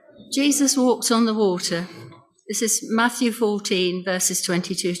Jesus walked on the water. This is Matthew 14, verses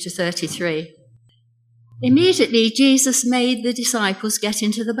 22 to 33. Immediately, Jesus made the disciples get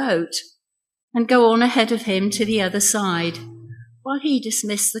into the boat and go on ahead of him to the other side, while he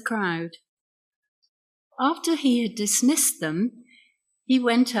dismissed the crowd. After he had dismissed them, he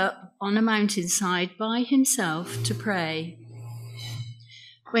went up on a mountainside by himself to pray.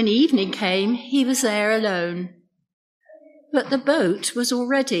 When evening came, he was there alone. But the boat was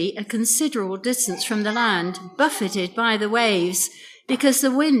already a considerable distance from the land, buffeted by the waves, because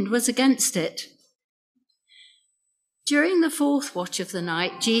the wind was against it. During the fourth watch of the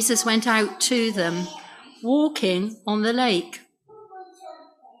night, Jesus went out to them, walking on the lake.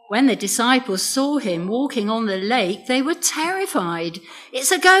 When the disciples saw him walking on the lake, they were terrified.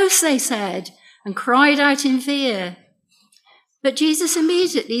 "It's a ghost," they said, and cried out in fear. But Jesus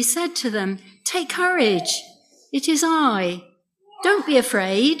immediately said to them, "Take courage. It is I. Don't be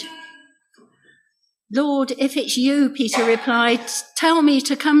afraid." "Lord, if it's you," Peter replied, "tell me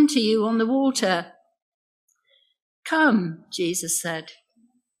to come to you on the water." "Come," Jesus said.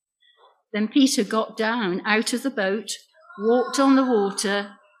 Then Peter got down out of the boat, walked on the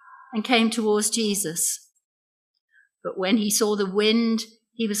water, and came towards Jesus. But when he saw the wind,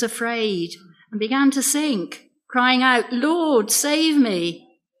 he was afraid and began to sink, crying out, "Lord, save me."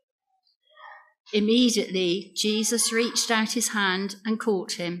 Immediately, Jesus reached out his hand and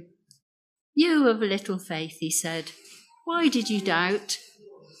caught him. "You of little faith," he said, "why did you doubt?"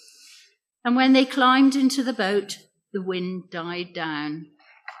 And when they climbed into the boat, the wind died down.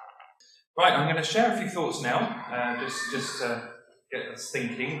 Right, I'm going to share a few thoughts now, just to get us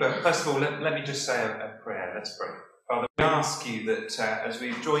thinking. But first of all, let me just say a prayer. Let's pray. Father, we ask you that as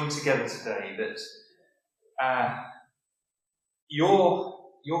we've joined together today, that your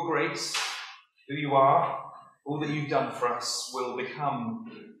grace, who you are, all that you've done for us will become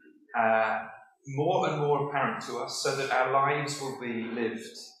more and more apparent to us, so that our lives will be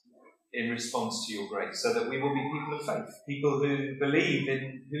lived in response to your grace, so that we will be people of faith, people who believe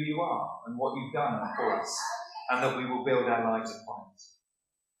in who you are and what you've done for us, and that we will build our lives upon it.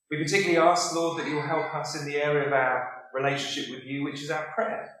 We particularly ask, Lord, that you'll help us in the area of our relationship with you, which is our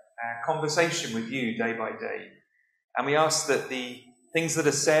prayer, our conversation with you day by day. And we ask that the things that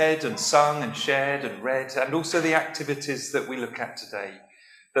are said and sung and shared and read, and also the activities that we look at today,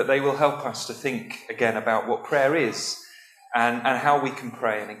 that they will help us to think again about what prayer is and how we can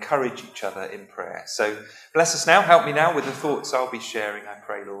pray and encourage each other in prayer. So bless us now, help me now with the thoughts I'll be sharing, I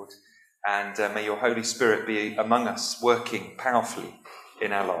pray, Lord. And may your Holy Spirit be among us, working powerfully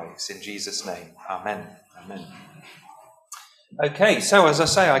in our lives. In Jesus' name, amen. Amen. Okay, so as I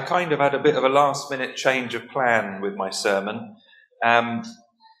say, I kind of had a bit of a last-minute change of plan with my sermon.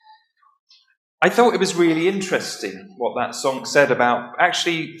 I thought it was really interesting what that song said about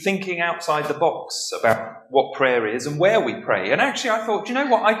actually thinking outside the box about what prayer is and where we pray. And actually I thought, you know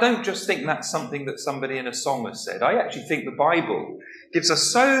what, I don't just think that's something that somebody in a song has said. I actually think the Bible gives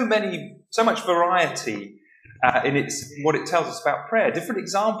us so much variety in what it tells us about prayer, different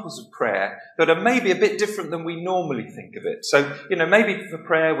examples of prayer that are maybe a bit different than we normally think of it. So, maybe for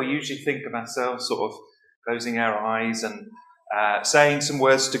prayer we usually think of ourselves sort of closing our eyes and saying some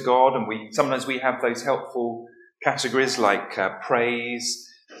words to God, and sometimes we have those helpful categories like praise,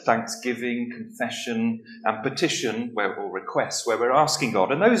 thanksgiving, confession, and petition, or requests, where we're asking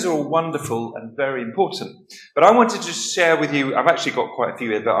God. And those are all wonderful and very important. But I wanted to just share with you, I've actually got quite a few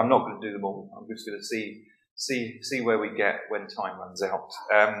here, but I'm not going to do them all. I'm just going to see where we get when time runs out.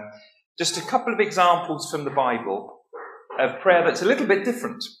 Just a couple of examples from the Bible of prayer that's a little bit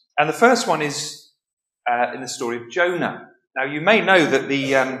different. And the first one is in the story of Jonah. Now, you may know that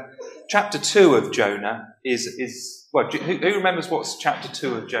the chapter 2 of Jonah is well, who remembers what chapter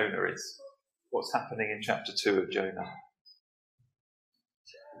 2 of Jonah is? What's happening in chapter 2 of Jonah?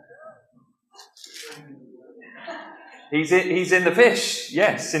 He's in the fish,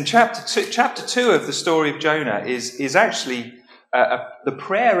 yes. In chapter 2 of the story of Jonah is actually the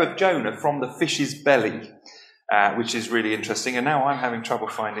prayer of Jonah from the fish's belly, which is really interesting. And now I'm having trouble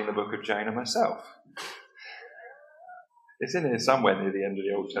finding the book of Jonah myself. It's in here somewhere near the end of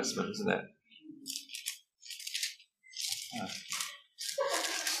the Old Testament, isn't it?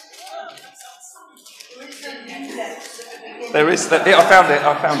 There is that. I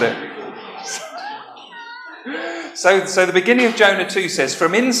found it. So the beginning of Jonah 2 says,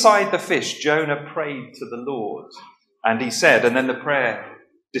 "From inside the fish, Jonah prayed to the Lord. And he said," and then the prayer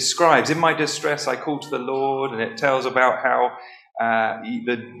describes, "In my distress I called to the Lord," and it tells about how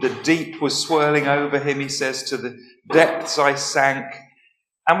the deep was swirling over him. He says, "To the depths I sank."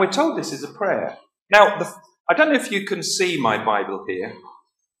 And we're told this is a prayer. Now, I don't know if you can see my Bible here.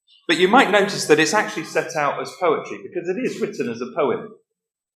 But you might notice that it's actually set out as poetry because it is written as a poem.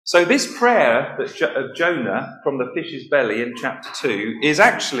 So this prayer of Jonah from the fish's belly in chapter 2 is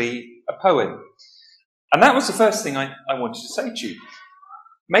actually a poem. And that was the first thing I wanted to say to you.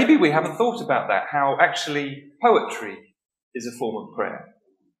 Maybe we haven't thought about that, how actually poetry is a form of prayer.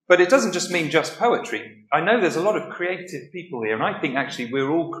 But it doesn't just mean just poetry. I know there's a lot of creative people here, and I think actually we're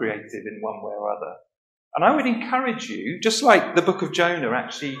all creative in one way or other. And I would encourage you, just like the book of Jonah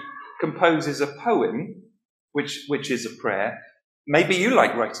actually composes a poem, which is a prayer. Maybe you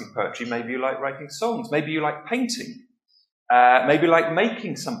like writing poetry, maybe you like writing songs, maybe you like painting, maybe you like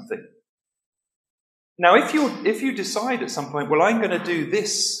making something. Now, if you decide at some point, well, I'm going to do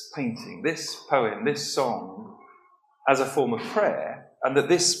this painting, this poem, this song as a form of prayer, and that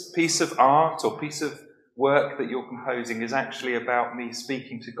this piece of art or piece of work that you're composing is actually about me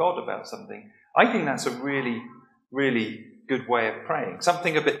speaking to God about something, I think that's a really, really good way of praying.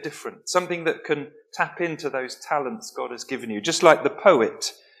 Something a bit different, something that can tap into those talents God has given you, just like the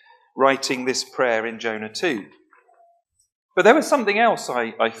poet writing this prayer in Jonah 2. But there was something else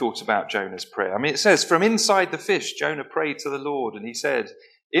I thought about Jonah's prayer. I mean, it says, from inside the fish, Jonah prayed to the Lord, and he said,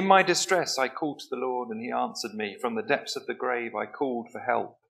 in my distress I called to the Lord, and he answered me. From the depths of the grave I called for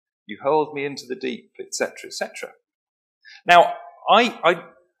help. You hurled me into the deep, etc., etc. Now, I'm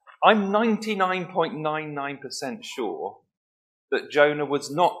 99.99% sure that Jonah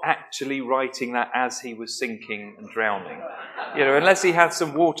was not actually writing that as he was sinking and drowning. Unless he had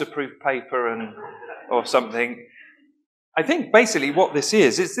some waterproof paper or something. I think basically what this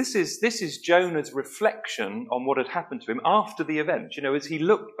is Jonah's reflection on what had happened to him after the event. As he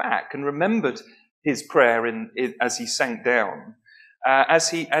looked back and remembered his prayer as he sank down, as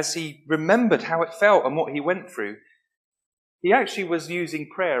he remembered how it felt and what he went through, he actually was using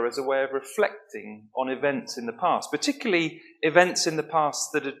prayer as a way of reflecting on events in the past, particularly events in the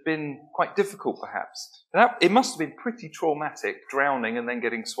past that had been quite difficult, perhaps. It must have been pretty traumatic, drowning and then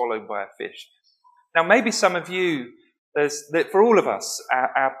getting swallowed by a fish. Now, maybe some of you, for all of us,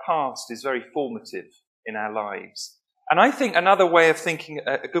 our past is very formative in our lives. And I think another way of thinking,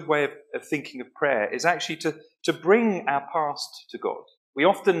 a good way of thinking of prayer is actually to bring our past to God. We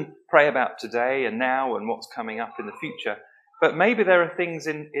often pray about today and now and what's coming up in the future, but maybe there are things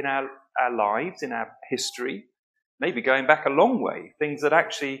in our lives, in our history, maybe going back a long way, things that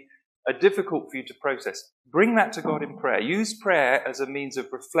actually are difficult for you to process. Bring that to God in prayer. Use prayer as a means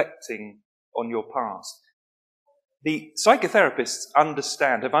of reflecting on your past. The psychotherapists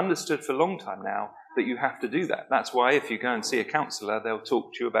have understood for a long time now that you have to do that. That's why if you go and see a counsellor, they'll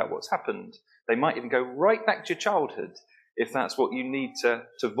talk to you about what's happened. They might even go right back to your childhood if that's what you need to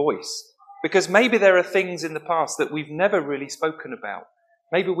voice. Because maybe there are things in the past that we've never really spoken about.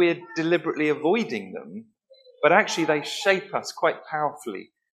 Maybe we're deliberately avoiding them, but actually they shape us quite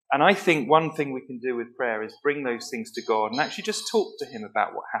powerfully. And I think one thing we can do with prayer is bring those things to God and actually just talk to him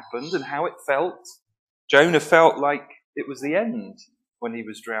about what happened and how it felt. Jonah felt like it was the end when he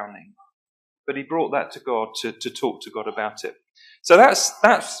was drowning. But he brought that to God to talk to God about it. So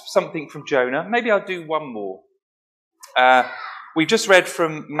that's something from Jonah. Maybe I'll do one more. We just read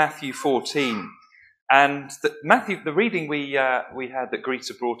from Matthew 14. And the reading we had that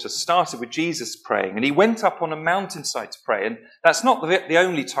Greta brought us started with Jesus praying. And he went up on a mountainside to pray. And that's not the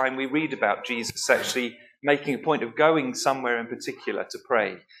only time we read about Jesus actually making a point of going somewhere in particular to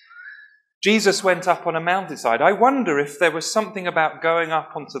pray. Jesus went up on a mountainside. I wonder if there was something about going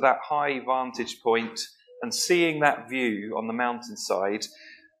up onto that high vantage point and seeing that view on the mountainside,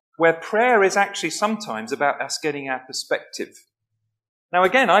 where prayer is actually sometimes about us getting our perspective. Now,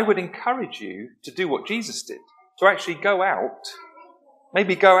 again, I would encourage you to do what Jesus did, to actually go out,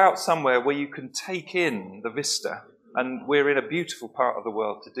 maybe go out somewhere where you can take in the vista. And we're in a beautiful part of the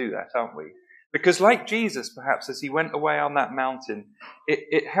world to do that, aren't we? Because like Jesus, perhaps, as he went away on that mountain,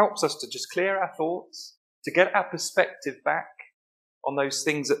 it helps us to just clear our thoughts, to get our perspective back on those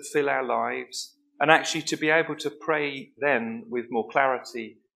things that fill our lives, and actually to be able to pray then with more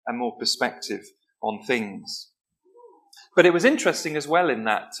clarity and more perspective on things. But it was interesting as well in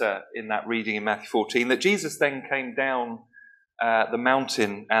that reading in Matthew 14 that Jesus then came down the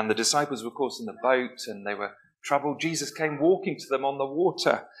mountain, and the disciples were, of course, in the boat, and they were troubled. Jesus came walking to them on the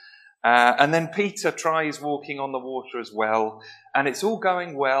water. And then Peter tries walking on the water as well, and it's all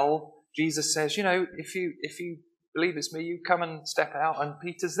going well. Jesus says, if you believe it's me, you come and step out. And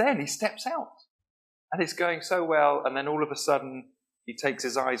Peter's there, and he steps out, and it's going so well. And then all of a sudden, he takes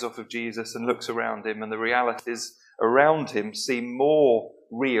his eyes off of Jesus and looks around him, and the realities around him seem more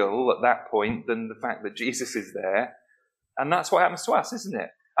real at that point than the fact that Jesus is there. And that's what happens to us, isn't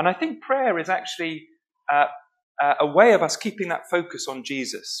it? And I think prayer is actually a way of us keeping that focus on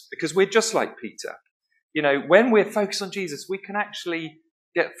Jesus, because we're just like Peter. You know, when we're focused on Jesus, we can actually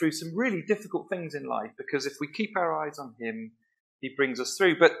get through some really difficult things in life, because if we keep our eyes on him, he brings us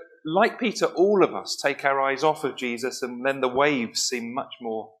through. But like Peter, all of us take our eyes off of Jesus, and then the waves seem much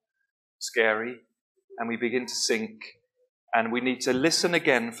more scary, and we begin to sink, and we need to listen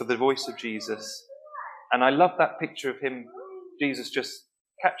again for the voice of Jesus. And I love that picture of him, Jesus just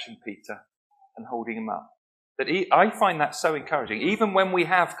catching Peter and holding him up. I find that so encouraging. Even when we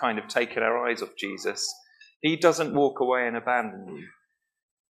have kind of taken our eyes off Jesus, he doesn't walk away and abandon you.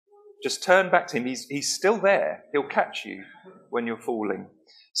 Just turn back to him. He's still there. He'll catch you when you're falling.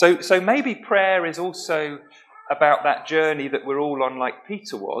 So maybe prayer is also about that journey that we're all on, like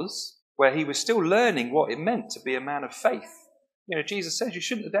Peter was, where he was still learning what it meant to be a man of faith. You know, Jesus says you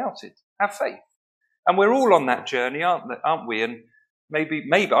shouldn't have doubted. Have faith. And we're all on that journey, aren't we? And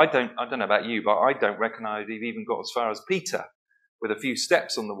maybe I don't know about you, but I don't reckon I've even got as far as Peter with a few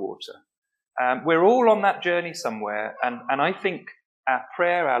steps on the water. We're all on that journey somewhere, and I think our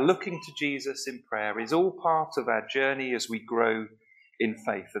prayer, our looking to Jesus in prayer, is all part of our journey as we grow in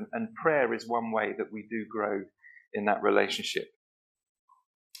faith. And prayer is one way that we do grow in that relationship.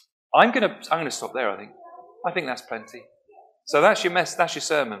 I'm going to stop there, I think. I think that's plenty. So that's your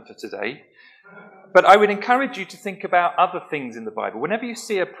sermon for today. But I would encourage you to think about other things in the Bible. Whenever you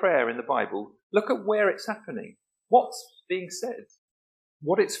see a prayer in the Bible, look at where it's happening. What's being said?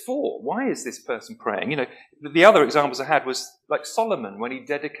 What it's for? Why is this person praying? You know, the other examples I had was like Solomon when he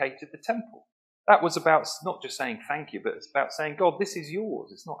dedicated the temple. That was about not just saying thank you, but it's about saying, God, this is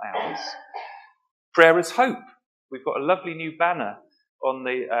yours. It's not ours. Prayer is hope. We've got a lovely new banner on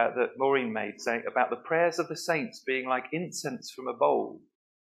that Maureen made saying about the prayers of the saints being like incense from a bowl.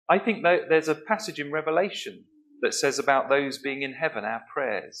 I think that there's a passage in Revelation that says about those being in heaven, our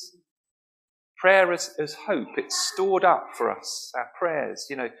prayers. Prayer as hope. It's stored up for us, our prayers.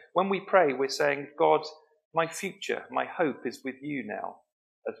 You know, when we pray, we're saying, God, my future, my hope is with you now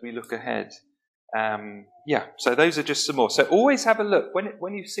as we look ahead. So those are just some more. So always have a look.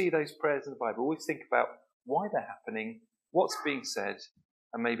 When you see those prayers in the Bible, always think about why they're happening, what's being said,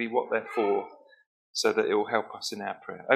 and maybe what they're for, so that it will help us in our prayer.